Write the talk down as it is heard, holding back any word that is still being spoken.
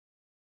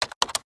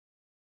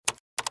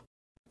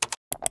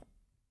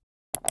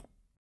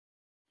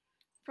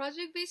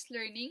Project-based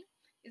learning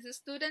is a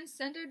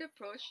student-centered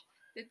approach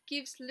that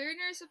gives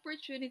learners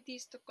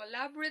opportunities to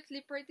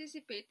collaboratively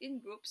participate in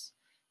groups,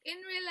 in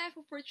real-life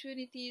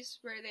opportunities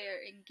where they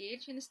are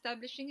engaged in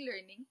establishing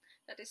learning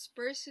that is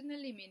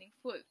personally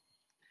meaningful.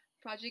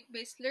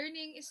 Project-based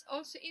learning is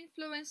also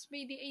influenced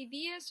by the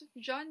ideas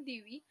of John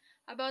Dewey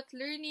about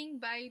learning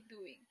by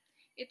doing.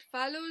 It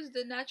follows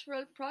the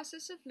natural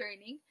process of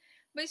learning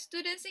by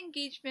students'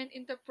 engagement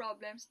into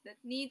problems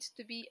that needs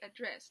to be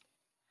addressed.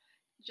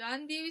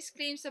 John Dewey's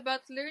claims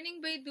about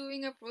learning by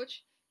doing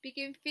approach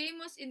became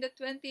famous in the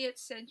 20th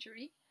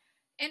century,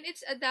 and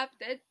it's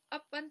adapted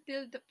up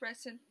until the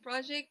present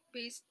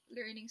project-based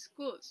learning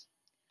schools.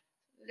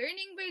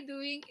 Learning by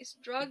doing is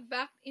dragged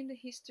back in the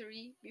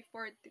history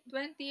before the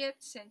 20th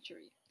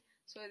century.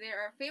 So there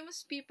are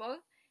famous people,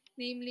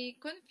 namely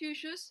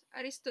Confucius,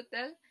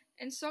 Aristotle,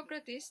 and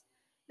Socrates,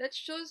 that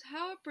shows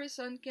how a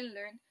person can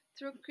learn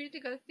through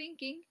critical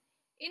thinking,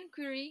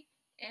 inquiry,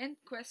 and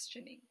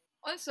questioning.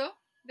 Also,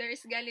 there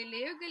is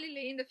Galileo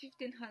Galilei in the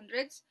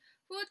 1500s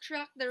who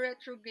tracked the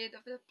retrograde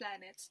of the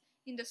planets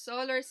in the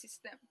solar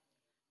system.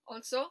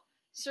 Also,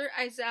 Sir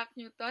Isaac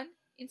Newton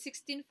in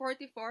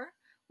 1644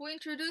 who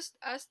introduced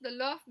us the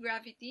law of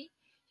gravity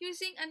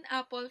using an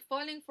apple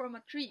falling from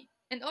a tree,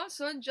 and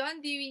also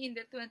John Dewey in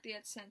the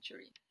 20th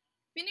century.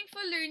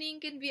 Meaningful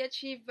learning can be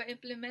achieved by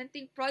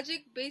implementing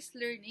project-based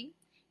learning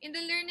in the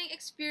learning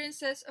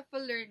experiences of a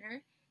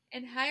learner,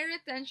 and higher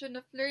retention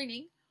of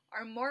learning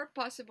are more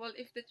possible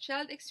if the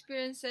child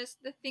experiences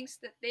the things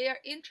that they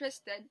are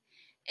interested in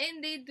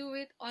and they do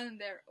it on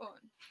their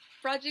own.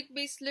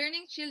 Project-based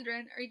learning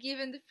children are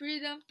given the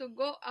freedom to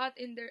go out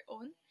in their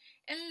own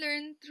and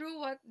learn through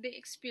what they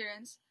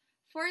experience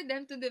for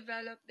them to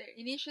develop their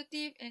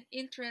initiative and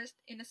interest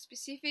in a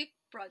specific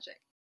project.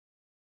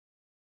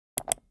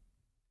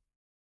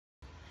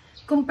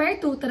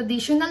 Compared to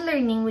traditional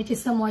learning, which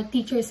is a more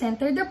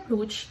teacher-centered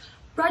approach,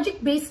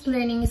 project-based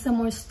learning is a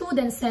more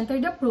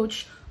student-centered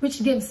approach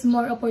which gives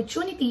more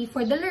opportunity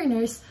for the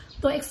learners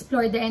to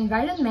explore the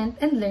environment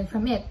and learn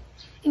from it.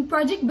 In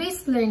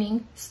project-based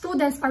learning,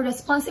 students are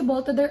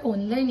responsible to their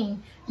own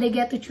learning. They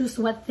get to choose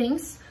what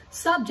things,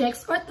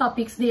 subjects, or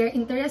topics they are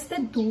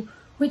interested to,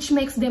 which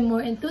makes them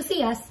more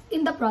enthusiastic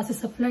in the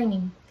process of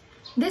learning.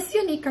 This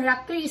unique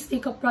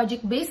characteristic of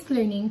project-based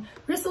learning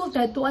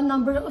resulted to a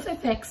number of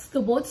effects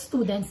to both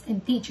students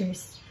and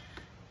teachers.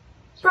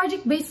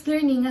 Project-based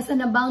learning has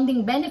an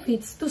abounding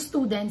benefits to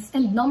students,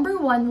 and number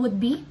one would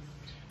be,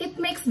 it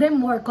makes them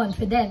more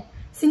confident.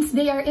 Since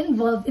they are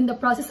involved in the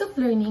process of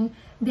learning,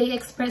 they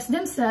express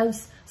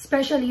themselves,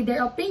 especially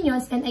their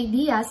opinions and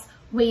ideas,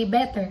 way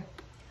better.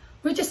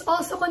 Which is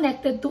also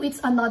connected to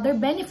its another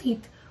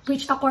benefit,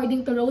 which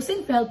according to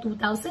Rosenfeld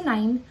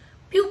 2009,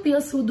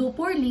 pupils who do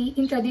poorly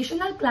in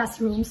traditional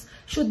classrooms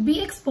should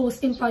be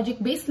exposed in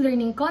project-based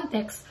learning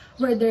contexts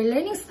where their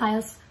learning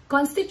styles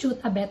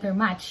constitute a better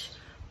match.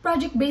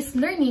 Project-based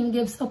learning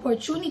gives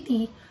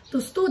opportunity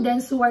to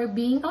students who are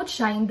being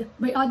outshined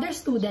by other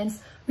students,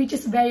 which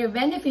is very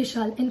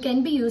beneficial and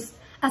can be used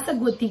as a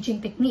good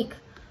teaching technique.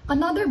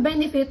 Another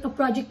benefit of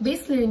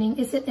project-based learning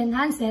is it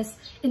enhances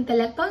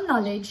intellectual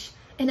knowledge,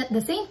 and at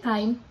the same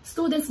time,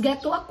 students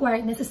get to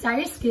acquire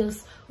necessary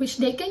skills which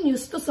they can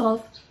use to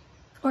solve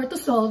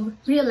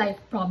real-life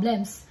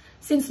problems.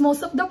 Since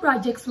most of the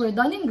projects were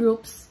done in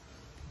groups,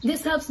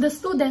 this helps the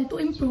student to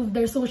improve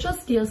their social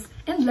skills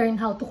and learn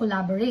how to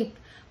collaborate.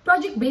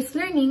 Project-based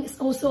learning is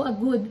also a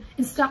good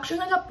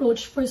instructional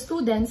approach for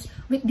students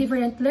with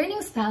different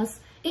learning styles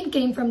and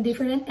came from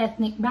different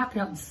ethnic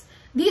backgrounds.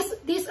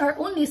 These are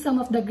only some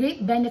of the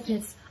great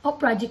benefits of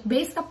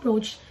project-based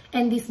approach,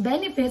 and these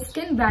benefits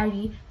can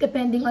vary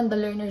depending on the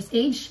learner's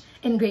age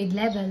and grade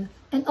level,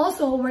 and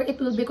also where it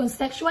will be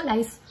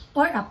contextualized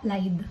or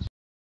applied.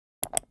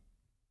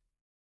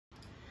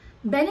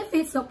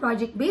 Benefits of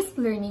project-based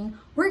learning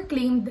were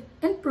claimed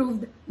and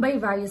proved by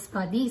various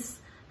studies.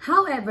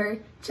 However,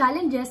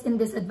 challenges and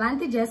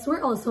disadvantages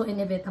were also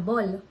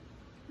inevitable.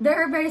 There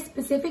are very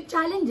specific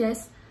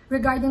challenges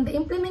regarding the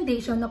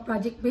implementation of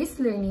project-based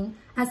learning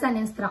as an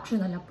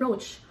instructional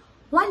approach.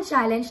 One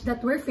challenge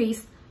that were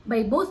faced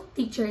by both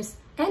teachers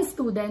and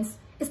students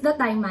is the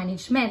time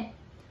management.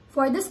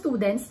 For the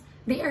students,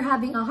 they are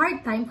having a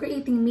hard time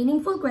creating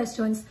meaningful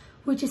questions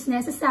which is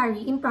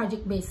necessary in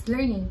project-based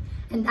learning.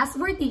 And as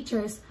for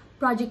teachers,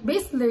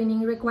 project-based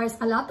learning requires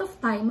a lot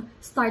of time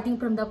starting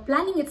from the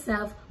planning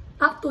itself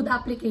up to the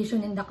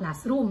application in the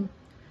classroom.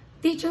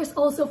 Teachers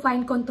also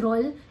find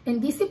control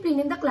and discipline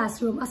in the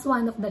classroom as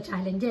one of the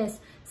challenges,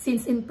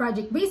 since in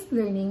project-based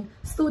learning,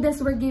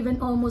 students were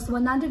given almost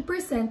 100%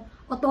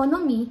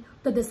 autonomy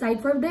to decide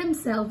for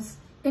themselves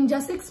and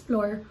just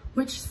explore,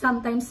 which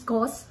sometimes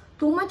cause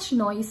too much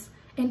noise,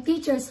 and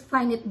teachers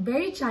find it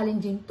very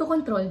challenging to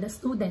control the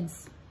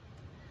students.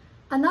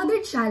 Another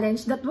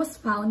challenge that was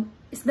found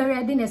is the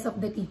readiness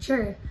of the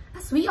teacher.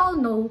 As we all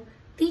know,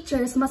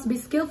 teachers must be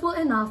skillful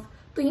enough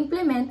to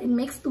implement and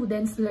make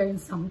students learn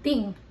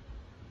something.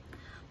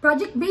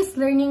 Project-based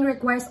learning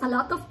requires a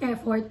lot of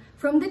effort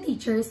from the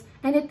teachers,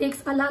 and it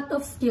takes a lot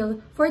of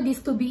skill for this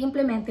to be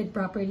implemented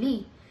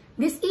properly.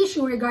 This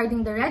issue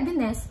regarding the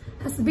readiness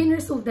has been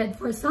resulted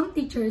for some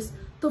teachers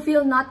to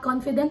feel not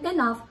confident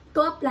enough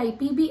to apply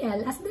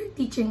PBL as their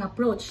teaching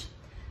approach.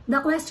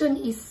 The question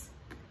is,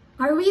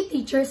 are we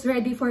teachers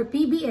ready for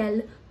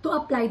PBL to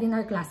apply in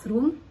our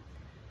classroom?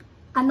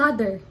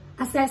 Another,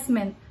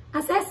 assessment.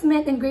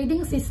 Assessment and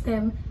grading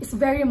system is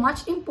very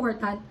much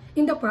important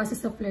in the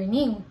process of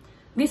learning.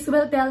 This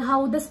will tell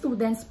how the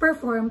students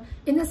perform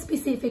in a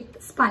specific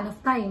span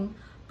of time.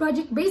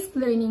 Project-based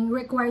learning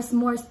requires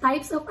more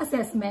types of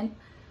assessment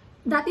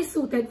that is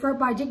suited for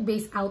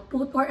project-based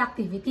output or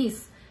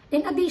activities.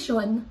 In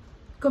addition,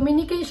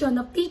 communication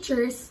of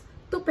teachers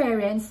to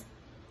parents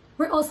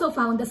were also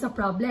found as a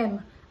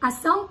problem,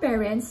 as some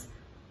parents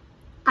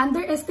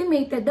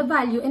underestimated the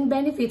value and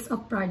benefits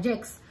of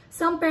projects.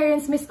 Some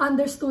parents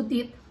misunderstood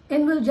it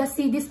and will just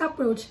see this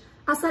approach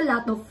as a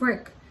lot of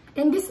work,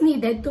 and this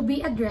needed to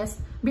be addressed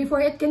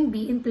before it can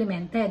be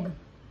implemented.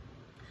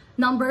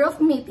 Number of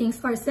meetings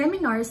or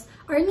seminars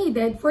are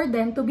needed for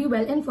them to be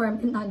well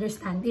informed and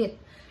understand it.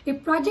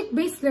 If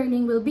project-based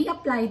learning will be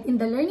applied in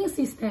the learning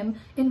system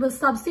and will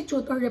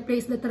substitute or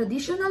replace the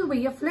traditional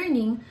way of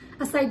learning,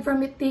 aside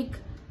from it take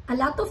a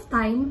lot of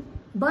time,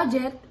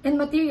 budget, and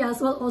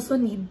materials will also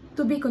need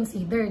to be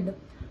considered.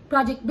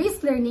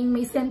 Project-based learning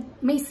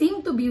may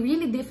seem to be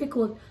really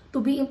difficult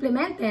to be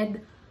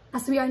implemented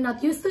as we are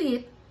not used to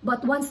it,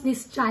 but once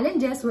these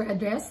challenges were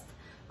addressed,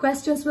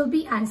 questions will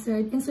be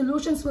answered and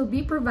solutions will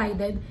be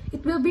provided,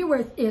 it will be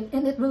worth it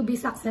and it will be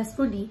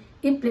successfully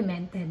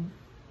implemented.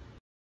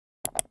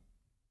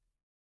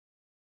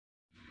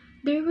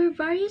 There were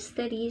various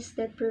studies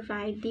that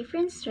provide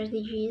different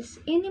strategies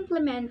in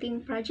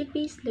implementing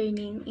project-based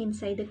learning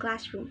inside the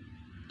classroom.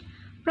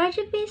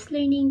 Project-based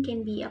learning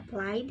can be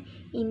applied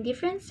in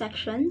different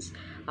sections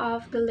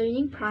of the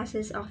learning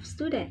process of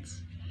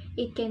students.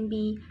 It can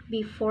be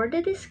before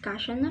the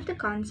discussion of the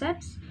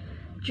concepts,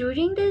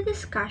 during the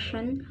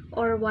discussion,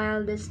 or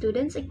while the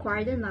students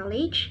acquire the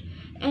knowledge,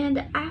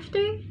 and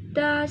after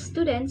the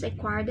students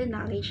acquire the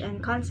knowledge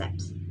and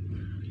concepts.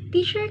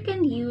 Teacher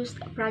can use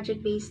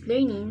project-based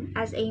learning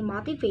as a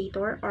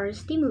motivator or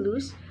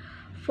stimulus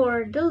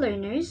for the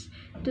learners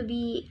to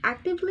be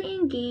actively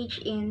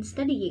engaged in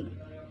studying.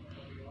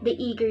 The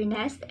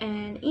eagerness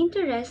and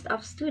interest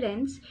of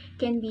students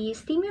can be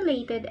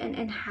stimulated and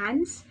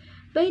enhanced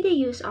by the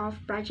use of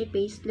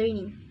project-based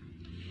learning.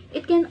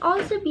 It can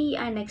also be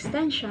an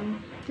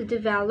extension to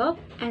develop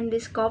and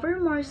discover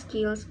more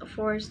skills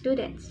for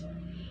students.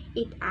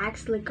 It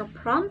acts like a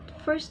prompt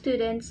for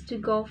students to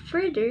go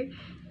further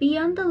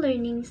beyond the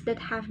learnings that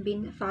have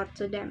been taught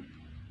to them.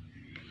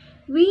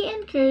 We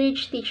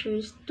encourage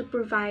teachers to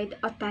provide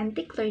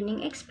authentic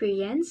learning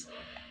experience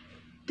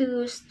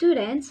to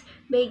students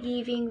by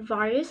giving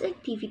various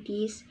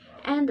activities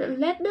and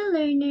let the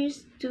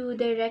learners to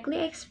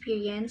directly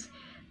experience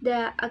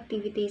the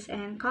activities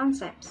and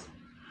concepts.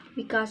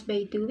 Because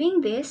by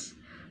doing this,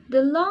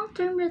 the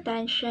long-term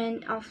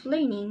retention of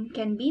learning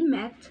can be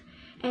met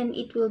and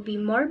it will be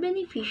more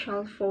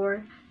beneficial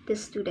for the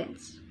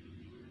students.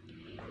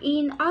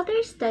 In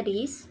other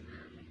studies,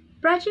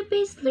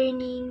 project-based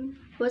learning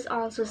was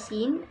also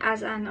seen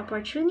as an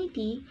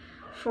opportunity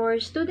for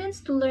students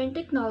to learn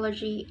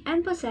technology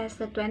and possess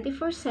the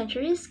 21st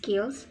century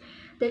skills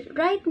that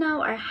right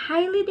now are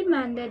highly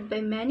demanded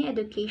by many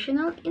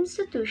educational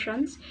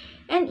institutions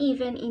and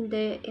even in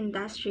the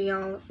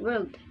industrial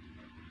world.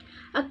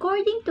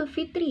 According to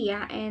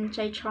Fitria and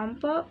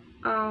Chaichompo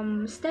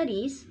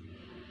studies,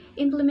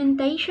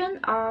 implementation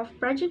of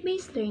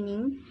project-based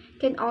learning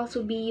can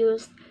also be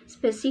used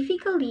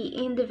specifically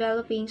in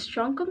developing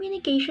strong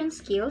communication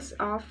skills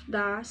of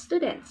the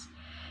students,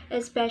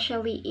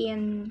 especially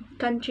in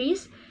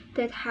countries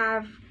that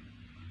have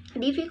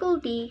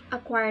difficulty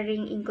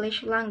acquiring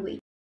English language.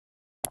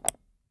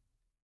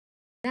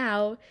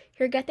 Now,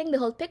 you're getting the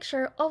whole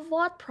picture of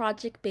what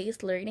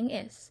project-based learning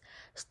is,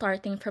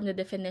 starting from the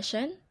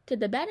definition to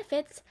the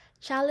benefits,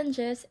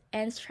 challenges,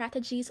 and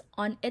strategies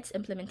on its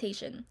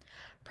implementation.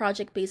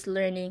 Project-based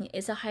learning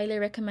is a highly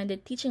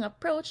recommended teaching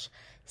approach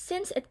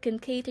since it can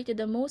cater to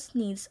the most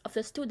needs of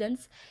the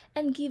students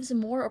and gives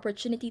more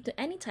opportunity to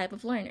any type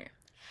of learner.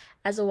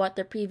 As what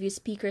the previous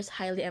speakers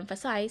highly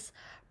emphasize,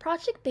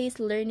 project-based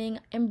learning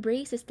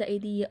embraces the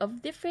idea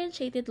of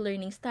differentiated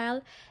learning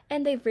style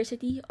and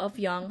diversity of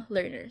young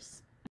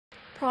learners.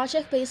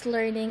 Project-based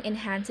learning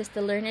enhances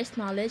the learner's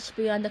knowledge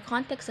beyond the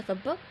context of a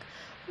book,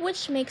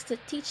 which makes the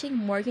teaching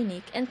more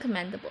unique and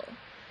commendable.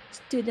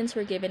 Students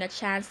were given a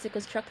chance to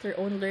construct their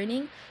own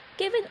learning,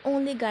 given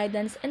only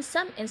guidance and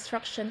some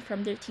instruction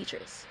from their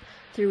teachers.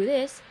 Through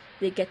this,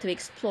 they get to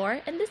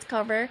explore and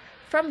discover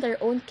from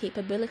their own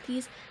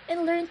capabilities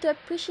and learn to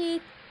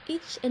appreciate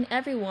each and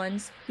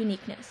everyone's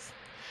uniqueness.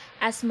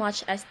 As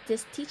much as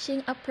this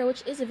teaching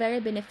approach is very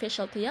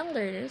beneficial to young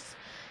learners,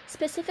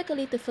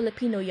 specifically to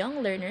Filipino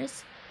young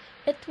learners,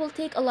 it will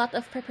take a lot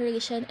of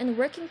preparation and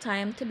working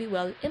time to be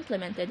well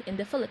implemented in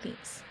the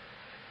Philippines.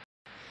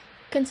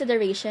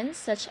 Considerations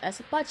such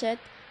as budget,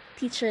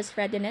 Teachers'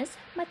 readiness,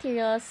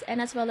 materials,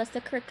 and as well as the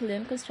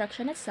curriculum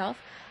construction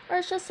itself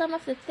are just some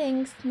of the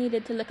things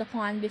needed to look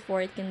upon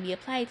before it can be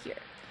applied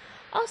here.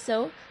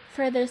 Also,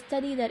 further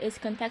study that is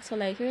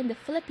contextualized here in the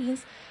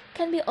Philippines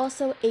can be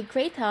also a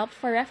great help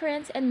for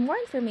reference and more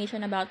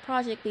information about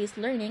project-based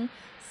learning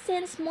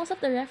since most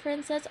of the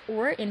references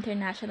were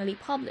internationally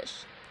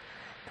published.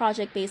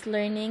 Project-based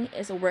learning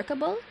is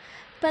workable,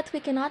 but we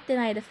cannot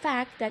deny the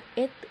fact that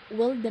it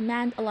will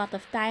demand a lot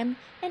of time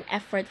and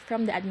effort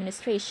from the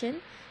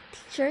administration,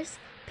 teachers,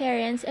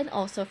 parents, and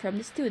also from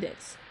the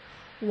students.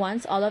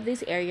 Once all of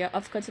these areas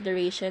of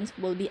considerations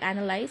will be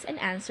analyzed and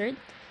answered,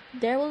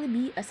 there will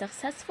be a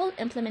successful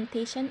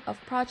implementation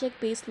of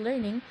project-based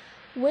learning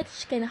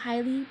which can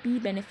highly be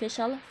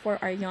beneficial for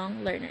our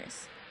young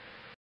learners.